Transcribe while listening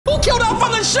killed Elf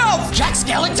on the Shelf? Jack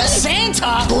Skellington,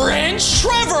 Santa, Grinch,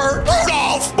 Trevor,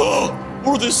 Rudolph,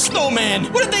 or this snowman.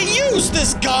 What did they use?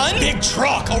 This gun? Big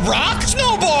truck? A rock?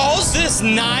 Snowballs? This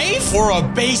knife? Or a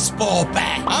baseball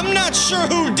bat? I'm not sure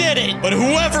who did it, but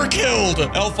whoever killed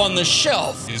Elf on the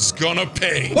Shelf is gonna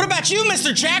pay. What about you,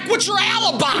 Mr. Jack? What's your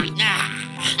alibi?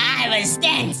 I was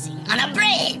dancing on a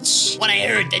bridge when I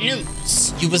heard the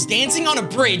news. You was dancing on a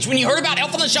bridge when you heard about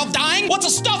Elf on the Shelf dying? What's a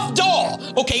stuffed doll?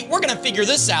 Okay, we're gonna figure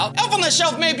this out. Elf on the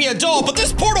Shelf may be a doll, but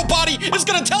this portal body is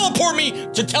gonna teleport me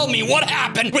to tell me what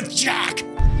happened with Jack.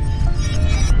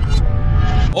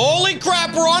 Holy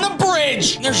crap, we're on a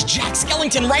bridge. There's Jack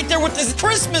Skellington right there with his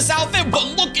Christmas outfit, but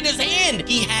look at his hand.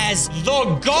 He has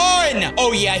the gun.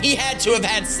 Oh yeah, he had to have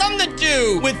had something to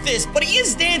do with this, but he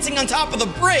is dancing on top of the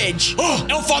bridge. Oh,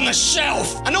 Elf on the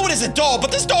Shelf. I know it is a doll,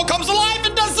 but this doll comes alive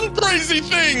and does some crazy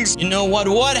things. You know what?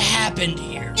 What happened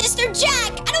here? Mr.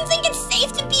 Jack, I don't think it's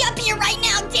safe to be up here right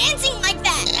now dancing like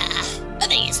that. I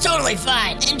think it's totally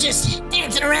fine. I'm just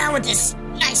dancing around with this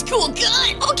nice, cool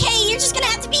gun. Okay, you're just gonna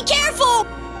have to be careful.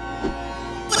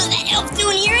 What is that elf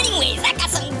doing here anyways? I got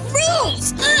some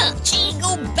grooves.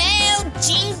 Jingle bell,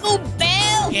 jingle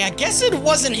bell. Yeah, I guess it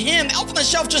wasn't him. Elf on the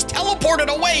Shelf just teleported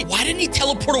away. Why didn't he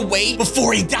teleport away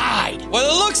before he died? Well,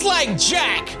 it looks like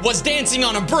Jack was dancing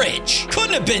on a bridge.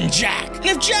 Couldn't have been Jack. And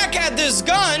if Jack had this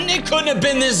gun, it couldn't have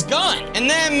been this gun. And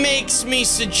that makes me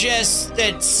suggest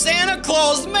that Santa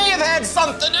Claus may have had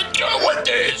something to do with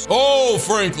this. Oh,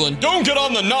 Franklin, don't get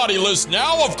on the naughty list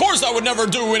now. Of course I would never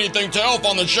do anything to Elf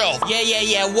on the Shelf.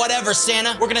 Yeah, whatever,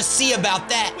 Santa. We're gonna see about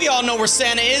that. We all know where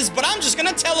Santa is, but I'm just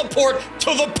gonna teleport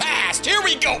to the past. Here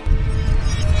we go.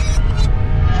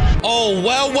 Oh,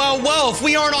 well, if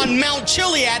we aren't on Mount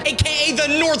Chiliad, aka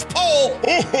the North Pole.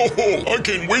 Oh, I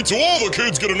can't wait till all the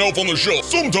kids get an Elf on the Shelf.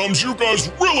 Sometimes you guys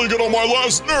really get on my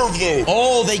last nerve, though.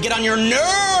 Oh, they get on your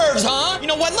nerves, huh? You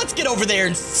know what? Let's get over there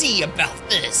and see about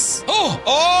this.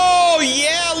 Oh,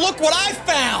 yeah, look what I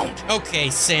found. Okay,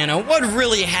 Santa, what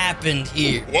really happened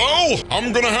here? Well,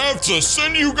 I'm gonna have to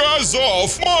send you guys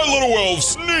off. My little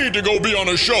elves need to go be on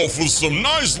a shelf with some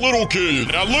nice little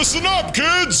kids. Now listen up,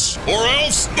 kids, or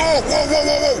else... Whoa.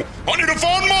 I need to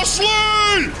find my sleigh!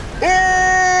 Oh,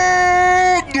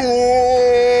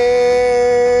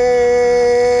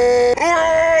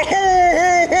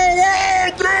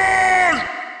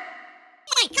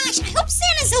 my gosh, I hope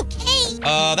Santa's okay.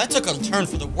 That took a turn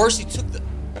for the worse. He took the...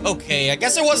 Okay, I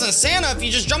guess it wasn't Santa if he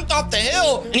just jumped off the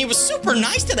hill and he was super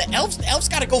nice to the elves. The elves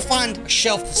gotta go find a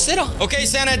shelf to sit on. Okay,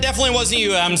 Santa, it definitely wasn't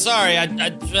you. I'm sorry.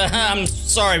 I'm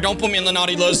sorry. Don't put me on the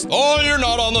naughty list. Oh, you're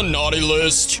not on the naughty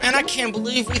list. And I can't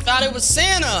believe we thought it was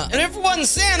Santa. And if it wasn't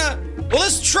Santa, well,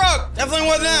 this truck definitely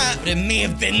wasn't that. But it may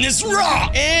have been this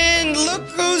rock. And look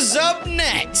who's up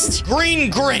next.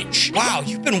 Green Grinch. Wow,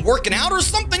 you've been working out or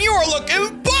something? You are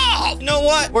looking buff. You know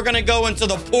what? We're gonna go into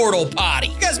the portal potty.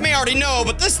 You guys may already know,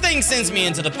 but this thing sends me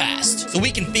into the past. So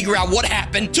we can figure out what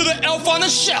happened to the Elf on the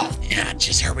Shelf. Yeah,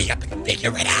 just hurry up and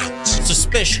figure it out.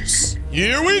 Suspicious.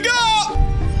 Here we go.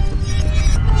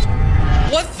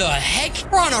 What the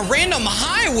heck? We're on a random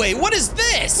highway. What is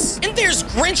this? And there's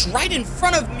Grinch right in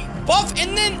front of me. Buff,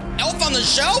 and then Elf on the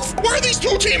Shelf? Why are these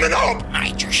two teaming up?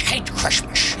 I just hate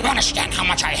Christmas. You understand how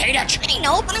much I hate it? I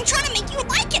know, but I'm trying to make you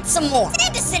like it some more.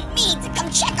 Santa sent me to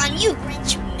come check on you,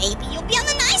 Grinch. Maybe you'll be on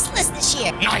the nice list this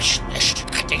year. Nice list?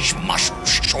 Got these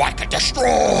muscles so I could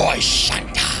destroy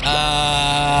Santa.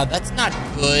 That's not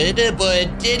good,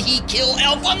 but did he kill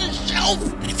Elf on the Shelf?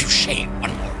 And if you say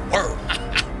one more word,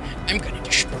 I'm gonna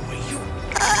destroy you.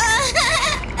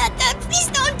 Please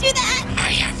don't do that.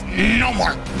 I have no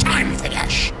more time for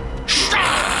this.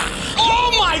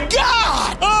 Oh my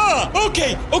God!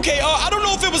 Okay. I don't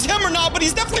know if it was him or not, but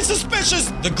he's definitely suspicious.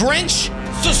 The Grinch?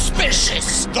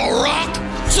 Suspicious. The Rock?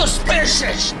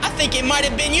 Suspicious. I think it might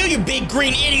have been you, you big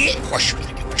green idiot. Of course you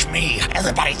think it was me.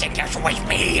 Everybody thinks it was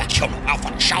me. Kill no Elf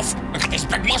on the Shelf. I got these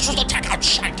big muscles to take out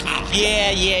Santa.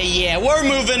 Yeah. We're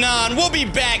moving on. We'll be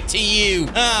back to you.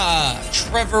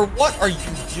 Trevor, what are you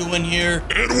doing here?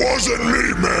 It wasn't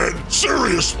me, man.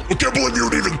 Seriously. I can't believe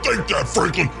you'd even think that,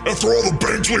 Franklin, after all the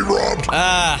banks we robbed.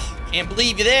 Can't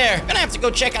believe you there. Gonna have to go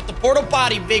check out the portal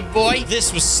potty, big boy.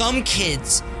 This was some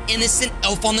kid's innocent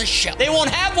Elf on the Shelf. They won't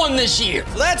have one this year.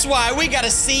 So that's why we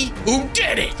gotta see who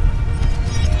did it.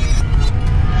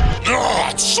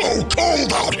 It's so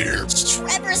cold out here. It's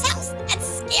Trevor's house. That's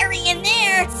scary in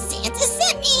there. Santa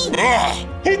sent me.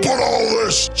 Who put all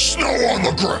this snow on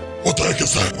the ground? What the heck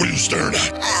is that? What are you staring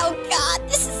at? Oh, God,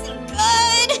 this isn't good.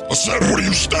 I said, what are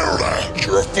you staring at?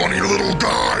 You're a funny little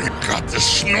guy. Got this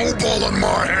snowball in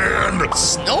my hand.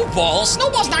 Snowball?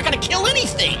 Snowball's not gonna kill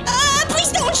anything.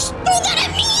 Please don't throw that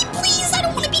at me. Please, I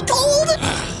don't want to be cold.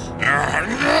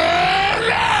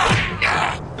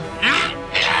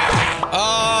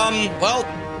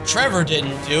 Trevor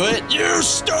didn't do it. You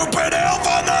stupid elf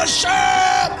on the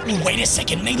shelf! Wait a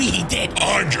second, maybe he did.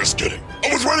 I'm just kidding.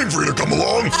 I was waiting for you to come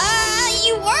along.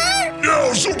 You were? Yeah, I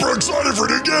was super excited for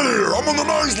you to get here. I'm on the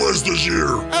nice list this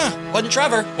year. Wasn't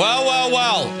Trevor.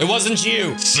 Well, it wasn't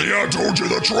you. See, I told you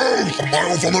the truth. My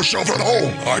elf on the shelf at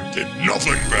home. I did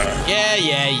nothing bad.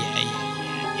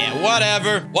 Yeah,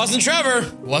 whatever. Wasn't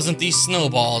Trevor. Wasn't these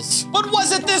snowballs. But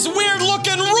was it this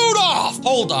weird-looking Rudolph?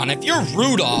 Hold on, if you're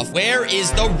Rudolph, where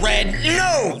is the red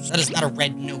nose? That is not a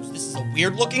red nose. This is a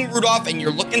weird-looking Rudolph, and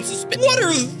you're looking suspicious. What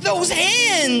are those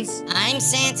hands? I'm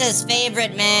Santa's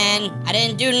favorite, man. I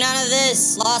didn't do none of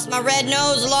this. Lost my red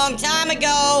nose a long time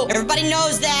ago. Everybody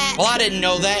knows that. Well, I didn't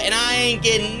know that, and I ain't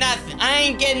getting nothing. I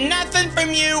ain't getting nothing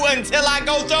from you until I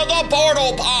go to the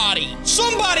portal party.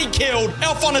 Somebody killed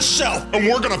Elf on a Shelf. And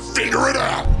we're gonna figure it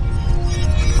out.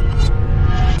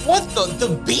 What,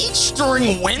 the beach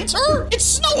during winter? It's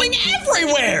snowing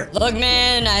everywhere. Look,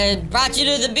 man, I brought you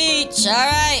to the beach, all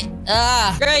right?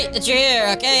 Great that you're here,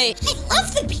 okay? I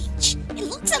love the beach. It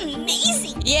looks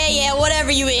amazing. Yeah,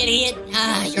 whatever, you idiot.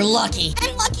 You're lucky.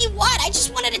 I'm lucky what? I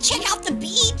just wanted to check out the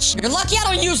beach. You're lucky I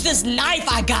don't use this knife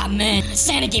I got, man.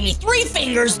 Santa gave me 3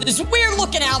 fingers, this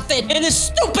weird-looking outfit, and this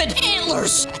stupid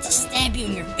antlers. I have to stab you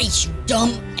in your face, you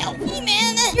dumb elf. Hey,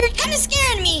 man, you're kind of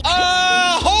scaring me.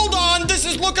 Hold on. This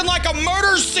is looking like a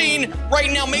murder scene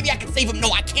right now. Maybe I can save him.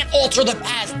 No, I can't alter the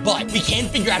past, but we can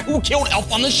figure out who killed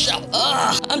Elf on the Shelf.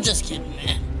 I'm just kidding,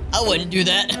 man. I wouldn't do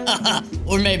that.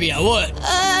 Or maybe I would.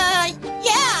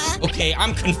 Yeah. Okay,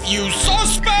 I'm confused.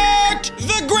 Suspect!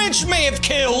 The Grinch may have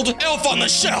killed Elf on the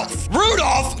Shelf.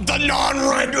 Rudolph, the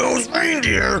non-red-nosed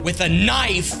reindeer, with a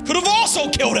knife, could have also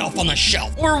killed Elf on the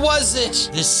Shelf. Or was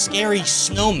it this scary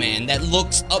snowman that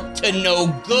looks up to no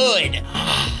good?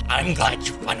 I'm glad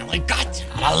you finally got to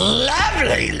a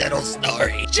lovely little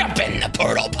story. Jump in the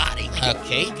portal potty.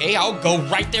 Okay, I'll go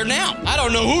right there now. I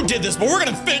don't know who did this, but we're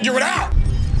gonna figure it out.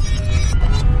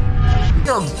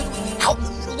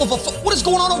 What is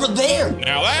going on over there?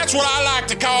 Now that's what I like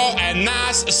to call a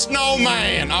nice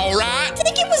snowman, all right? I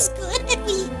think it was good that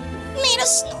we made a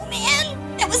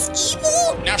snowman that was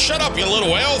evil. Now shut up, you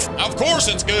little elf. Of course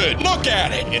it's good. Look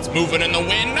at it. It's moving in the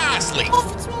wind nicely.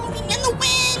 Oh, it's moving in the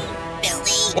wind,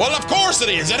 Billy. Well, of course it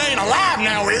is. It ain't alive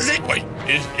now, is it? Wait,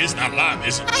 it's not alive,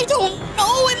 is it? I don't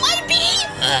know. It might be.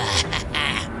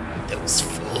 Those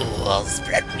fools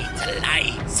brought me to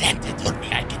life. Santa told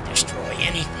me I could destroy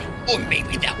anything. Or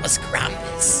maybe that was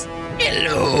Krampus.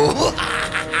 Hello.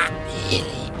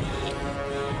 Billy.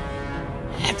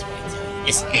 That's right.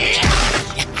 Listen.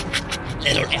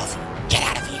 Little elf, get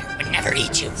out of here. Would never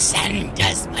eat you.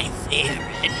 Santa's my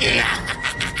favorite.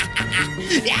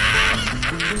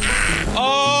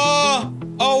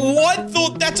 What the?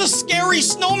 That's a scary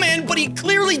snowman, but he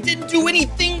clearly didn't do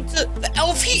anything to the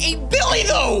elf. He ate Billy,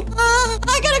 though.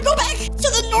 I gotta go back to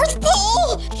the North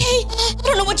Pole. Okay, I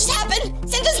don't know what just happened.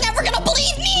 Santa's never gonna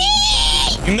believe me.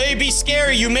 You may be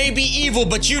scary, you may be evil,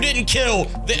 but you didn't kill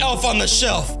the elf on the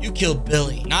shelf. You killed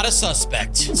Billy, not a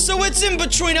suspect. So it's in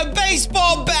between a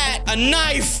baseball bat, a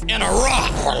knife, and a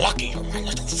rock. You're lucky you're my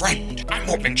little friend. I'm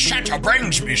hoping Santa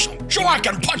brings me some so I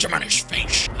can punch him in his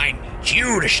face. I need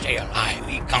you to stay alive.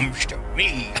 He comes to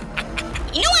me.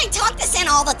 You know I talk to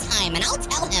Santa all the time, and I'll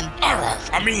tell him.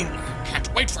 Can't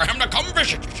wait for him to come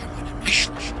visit you on a nice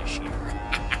list this year.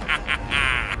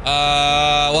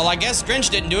 Well, I guess Grinch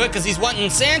didn't do it because he's wanting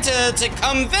Santa to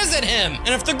come visit him. And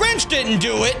if the Grinch didn't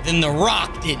do it, then the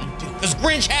rock didn't do it because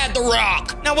Grinch had the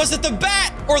rock. Now, was it the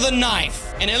bat or the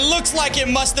knife? And it looks like it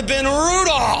must have been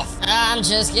Rudolph. I'm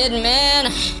just kidding,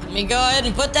 man. Let me go ahead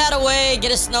and put that away,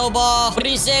 get a snowball. What do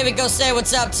you say we go say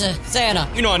what's up to Santa?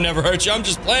 You know I never hurt you. I'm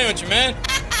just playing with you, man.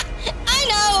 I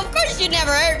know. Of course you'd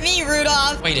never hurt me,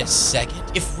 Rudolph. Wait a second.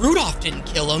 If Rudolph didn't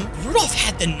kill him, Rudolph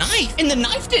had the knife, and the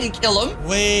knife didn't kill him.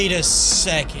 Wait a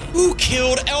second. Who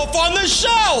killed Elf on the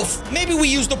Shelf? Maybe we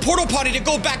used the portal potty to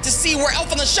go back to see where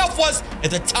Elf on the Shelf was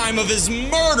at the time of his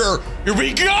murder. Here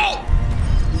we go.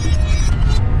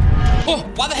 Oh,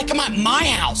 why the heck am I at my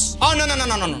house? Oh, no.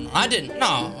 I didn't.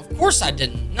 No, of course I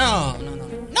didn't. No.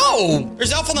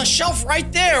 There's Elf on the Shelf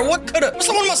right there. What could have?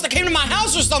 Someone must have came to my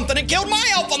house or something and killed my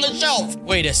Elf on the Shelf.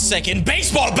 Wait a second.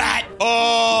 Baseball bat.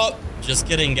 Just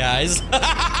kidding, guys.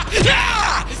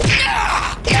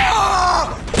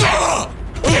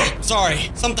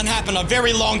 Sorry, something happened a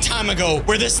very long time ago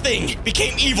where this thing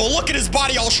became evil. Look at his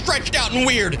body all stretched out and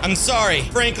weird. I'm sorry.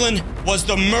 Franklin was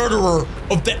the murderer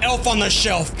of the Elf on the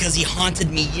Shelf because he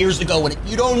haunted me years ago. And if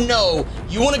you don't know,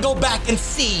 you want to go back and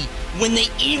see when the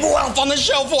evil Elf on the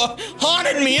Shelf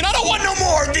haunted me. And I don't want no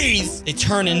more of these. They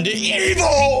turn into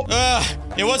evil.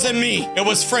 It wasn't me. It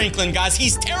was Franklin, guys.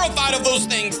 He's terrified of those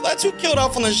things. That's who killed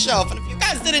Elf on the Shelf. And if you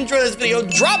guys did enjoy this video,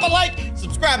 drop a like,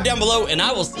 subscribe down below, and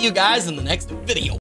I will see you guys in the next video.